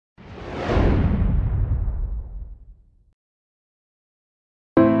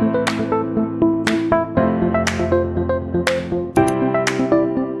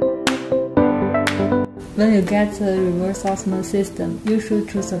you get a reverse osmosis system, you should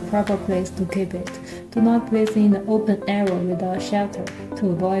choose a proper place to keep it. Do not place in the open area without shelter to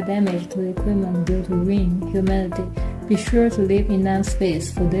avoid damage to the equipment due to rain, humidity. Be sure to leave enough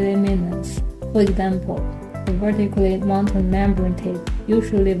space for daily maintenance. For example, for vertically mounted membrane tape, you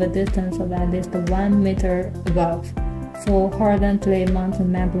should leave a distance of at least 1 meter above. For horizontally mounted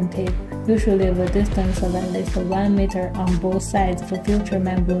membrane tape, you should leave a distance of at least 1 meter on both sides for future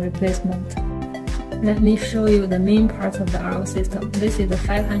membrane replacement. Let me show you the main parts of the RO system. This is a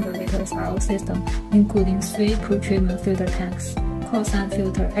 500 liters RO system, including 3 pre-treatment filter tanks, cold sand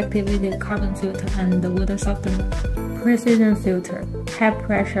filter, activated carbon filter, and the water softener. Precision filter, high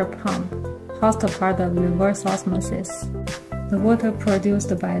pressure pump, host part of reverse osmosis. The water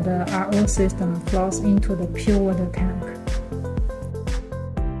produced by the RO system flows into the pure water tank.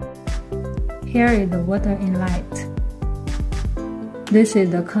 Here is the water inlet. This is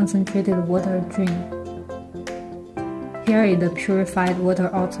the concentrated water drain. Here is the purified water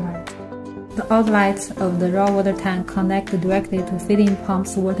outlet. The outlets of the raw water tank connect directly to feeding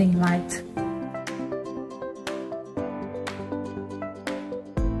pump's water inlet.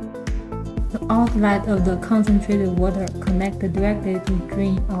 The outlet of the concentrated water connect directly to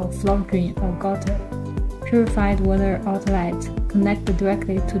drain or flow drain or gutter. Purified water outlet connect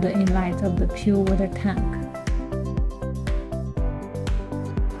directly to the inlet of the pure water tank.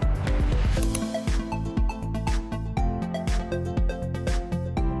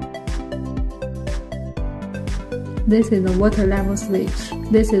 This is the water level switch.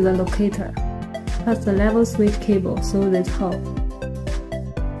 This is the locator. Pass the level switch cable through this hole.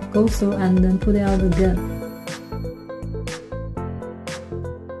 Go through and then put it out again.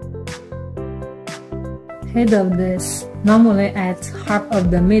 Head of this normally at half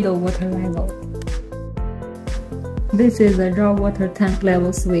of the middle water level. This is the raw water tank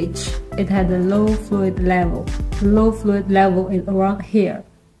level switch. It has a low fluid level. The low fluid level is around here.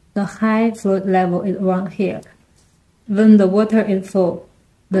 The high fluid level is around here. When the water is full,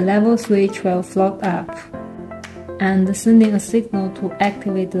 the level switch will float up and sending a signal to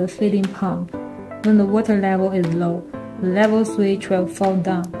activate the feeding pump. When the water level is low, the level switch will fall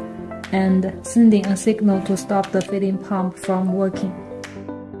down and sending a signal to stop the feeding pump from working.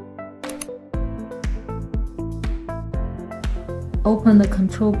 Open the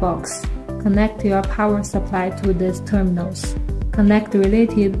control box. Connect your power supply to these terminals. Connect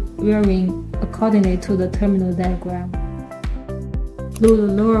related wiring accordingly to the terminal diagram. Glue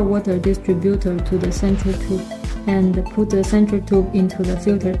the lower water distributor to the central tube and put the central tube into the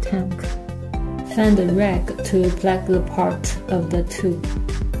filter tank. Find a rag to plug the part of the tube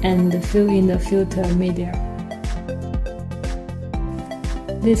and fill in the filter media.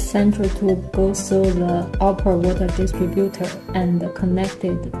 This central tube goes through the upper water distributor and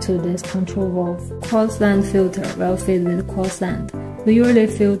connected to this control valve. Cold sand filter will feed with cold sand. We usually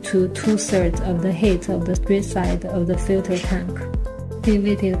fill to 2/3 of the height of the straight side of the filter tank.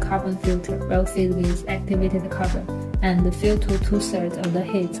 Activated carbon filter will feed with activated carbon and fill to 2/3 of the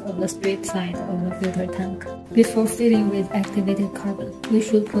height of the straight side of the filter tank. Before filling with activated carbon, we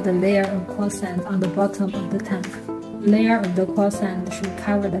should put a layer of cold sand on the bottom of the tank. The layer of the cold sand should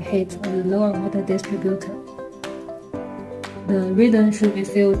cover the height of the lower water distributor. The return should be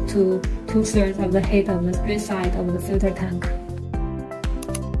filled to 2/3 of the height of the straight side of the filter tank.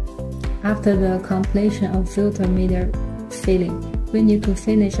 After the completion of filter media filling, we need to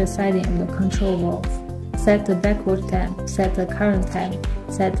finish the setting of the control valve. Set the backward time, set the current time,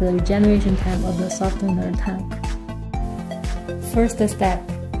 set the regeneration time of the softener tank. First step,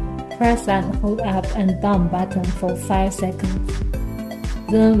 press and hold up and down button for 5 seconds.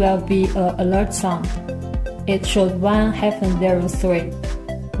 Then will be an alert sound. It shows 1-03.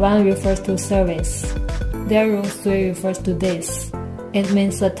 1 refers to service. 03 refers to this. It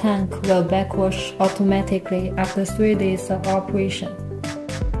means the tank will backwash automatically after 3 days of operation.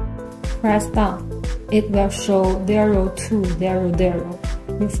 Press down. It will show 0200,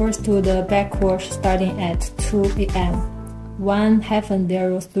 refers to the backwash starting at 2 AM.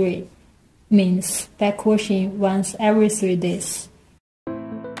 1-03 means backwashing once every 3 days.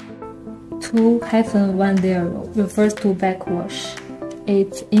 2-10 refers to backwash.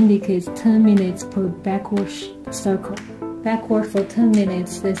 It indicates 10 minutes per backwash circle. Backwash for 10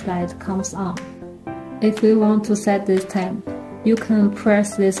 minutes, this light comes on. If we want to set this time, you can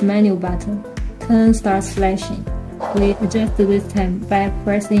press this menu button. Turn starts flashing. We adjust this time by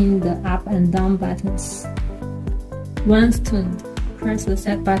pressing the up and down buttons. Once turned, press the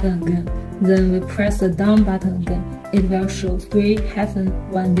set button again. Then we press the down button again. It will show 3-10.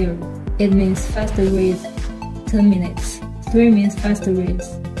 It means faster raise 10 minutes. 3 means faster raise.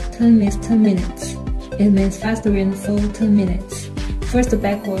 10 means 10 minutes. It means fast rinse for 10 minutes. First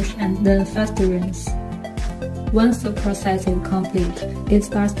backwash and then fast rinse. Once the process is complete, it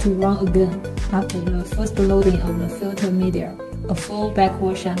starts to run again after the first loading of the filter media. A full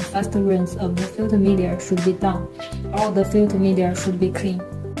backwash and fast rinse of the filter media should be done. All the filter media should be clean.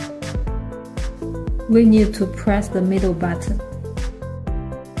 We need to press the middle button.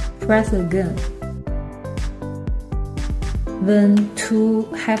 Press again. When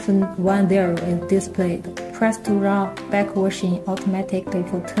 2-10 is displayed, press to run backwashing automatically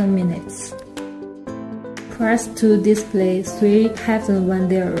for 10 minutes. Press to display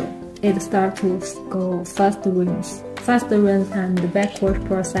 3-10. It starts to go fast rinse. Fast rinse and the backwash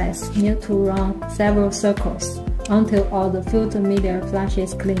process need to run several circles until all the filter media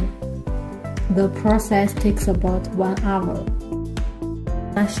flushes clean. The process takes about 1 hour.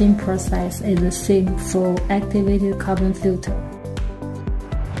 Flushing process is the same for activated carbon filter.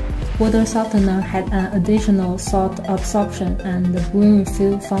 Water softener had an additional salt absorption and brine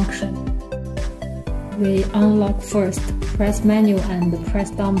refill function. We unlock first, press menu and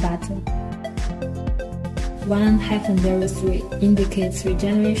press down button. 1-03 indicates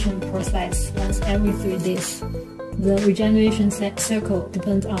regeneration process once every 3 days. The regeneration circle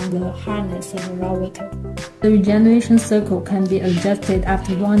depends on the hardness of the raw water. The regeneration circle can be adjusted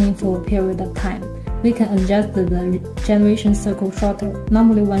after running for a period of time. We can adjust the regeneration circle shorter,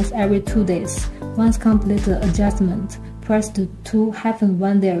 normally once every 2 days. Once complete the adjustment, press to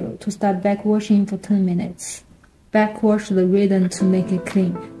 2-10 to start backwashing for 10 minutes. Backwash the rhythm to make it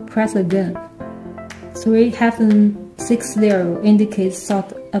clean. Press again. 3-60 indicates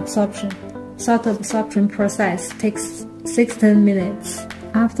salt absorption. Salt absorption process takes 16 minutes.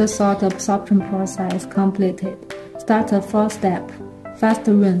 After salt absorption process completed, start the 4th step, fast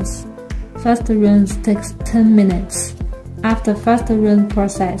rinse. Fast rinse takes 10 minutes. After fast rinse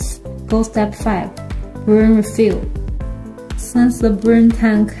process, go step 5, brine refill. Since the brine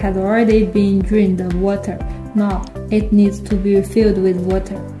tank has already been drained of water, now it needs to be refilled with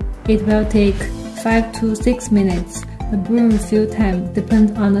water. It will take 5 to 6 minutes. The brine refill time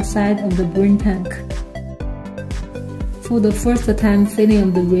depends on the size of the brine tank. For the first time filling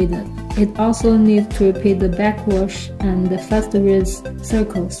of the rhythm, it also needs to repeat the backwash and the fast rinse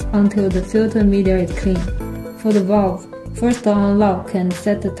circles until the filter media is clean. For the valve, first unlock and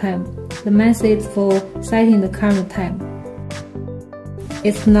set the time. The message for setting the current time.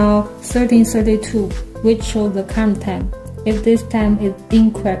 It's now 13:32, which shows the current time. If this time is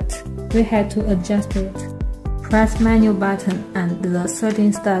incorrect, we have to adjust it. Press menu button and the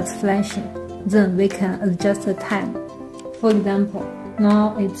setting starts flashing. Then we can adjust the time. For example,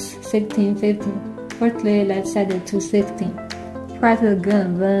 now it's 16:50. Firstly, let's set it to 16. Press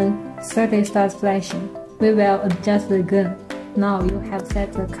again when 30 starts flashing. We will adjust again. Now you have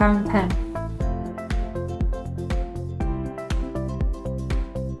set the current time.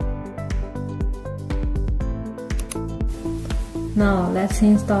 Now let's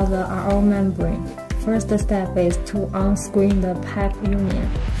install the RO membrane. First step is to unscrew the pipe union.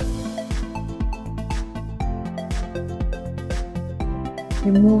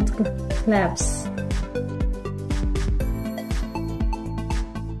 Remove the clamps.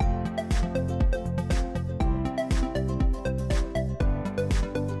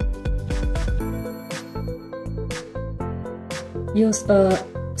 Use a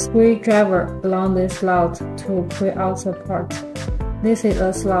screwdriver along this slot to pull out the part. This is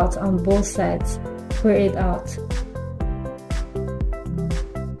a slot on both sides. Pull it out.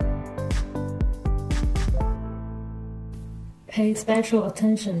 Pay special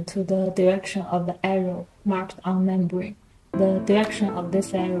attention to the direction of the arrow marked on membrane. The direction of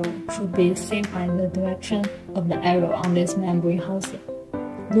this arrow should be the same as the direction of the arrow on this membrane housing.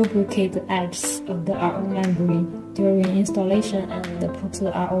 Lubricate the edges of the RO membrane during installation and put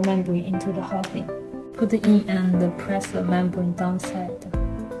the RO membrane into the housing. Put it in and press the membrane downside.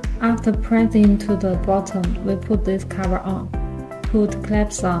 After pressing to the bottom, we put this cover on. Put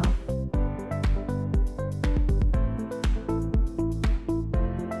clamps on.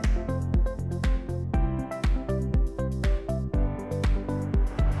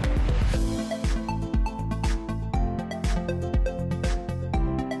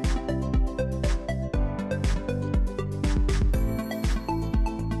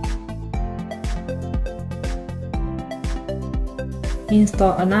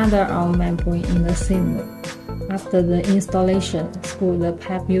 Install another RO membrane in the same way. After the installation, screw the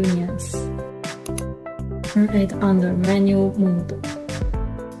pipe unions. Turn it under manual mode.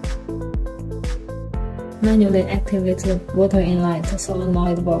 Manually activate the water inlet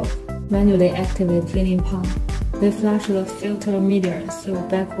solenoid valve. Manually activate filling pump. We flush the filter media through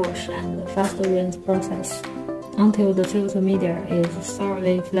backwash and fast rinse process until the filter media is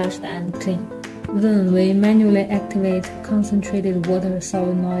thoroughly flushed and clean. Then we manually activate concentrated water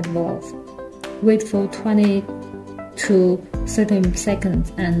solenoid valve. Wait for 20 to 30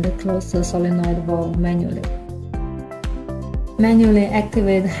 seconds and close the solenoid valve manually. Manually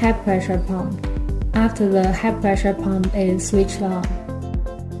activate high pressure pump. After the high pressure pump is switched on,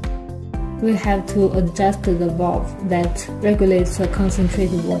 we have to adjust the valve that regulates the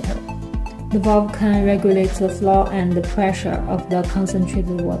concentrated water. The valve can regulate the flow and the pressure of the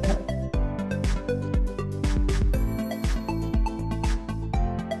concentrated water.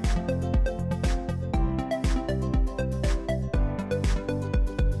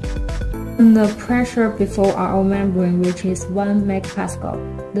 When the pressure before RO membrane reaches 1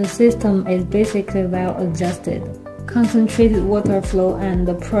 MPa, the system is basically well adjusted. Concentrated water flow and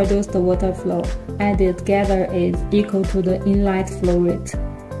the produced water flow added together is equal to the inlet flow rate.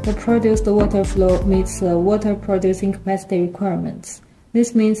 The produced water flow meets the water producing capacity requirements.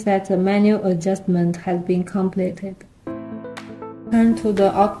 This means that the manual adjustment has been completed. Turn to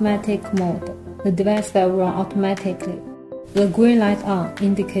the automatic mode. The device will run automatically. The green light on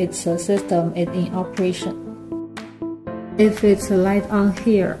indicates the system is in operation. If it's a light on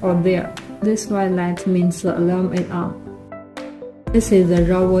here or there, this white light means the alarm is on. This is the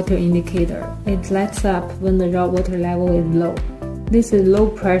raw water indicator. It lights up when the raw water level is low. This is low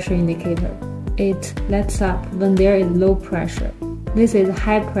pressure indicator. It lights up when there is low pressure. This is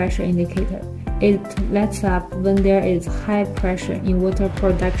high pressure indicator. It lights up when there is high pressure in water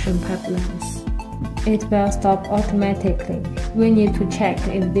production pipelines. It will stop automatically. We need to check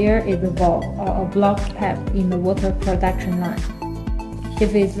if there is a valve or a blocked pipe in the water production line.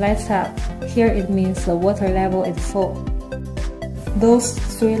 If it lights up, here it means the water level is full. Those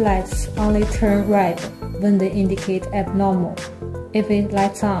three lights only turn red when they indicate abnormal. If it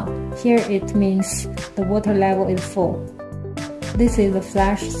lights on, here it means the water level is full. This is the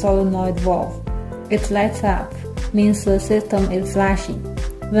flash solenoid valve. It lights up, means the system is flashing.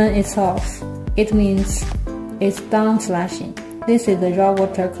 When it's off, it means it's down flashing. This is the raw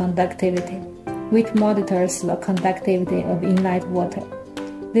water conductivity, which monitors the conductivity of inlet water.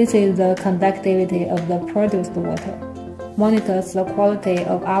 This is the conductivity of the produced water, monitors the quality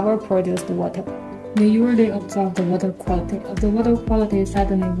of our produced water. We usually observe the water quality. If the water quality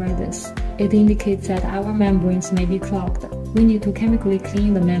suddenly rises, it indicates that our membranes may be clogged. We need to chemically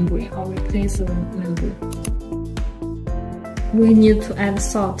clean the membrane or replace the membrane. We need to add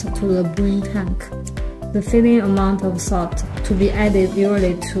salt to the brine tank. The filling amount of salt to be added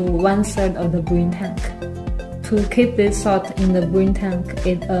usually to 1/3 of the brine tank. To keep this salt in the brine tank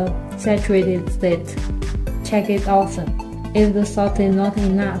in a saturated state, check it often. If the salt is not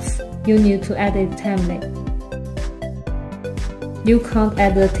enough, you need to add it timely. You can't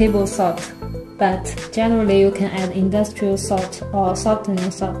add the table salt, but generally you can add industrial salt or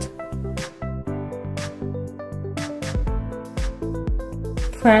softening salt.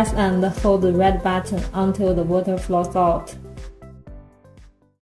 Press and hold the red button until the water flows out.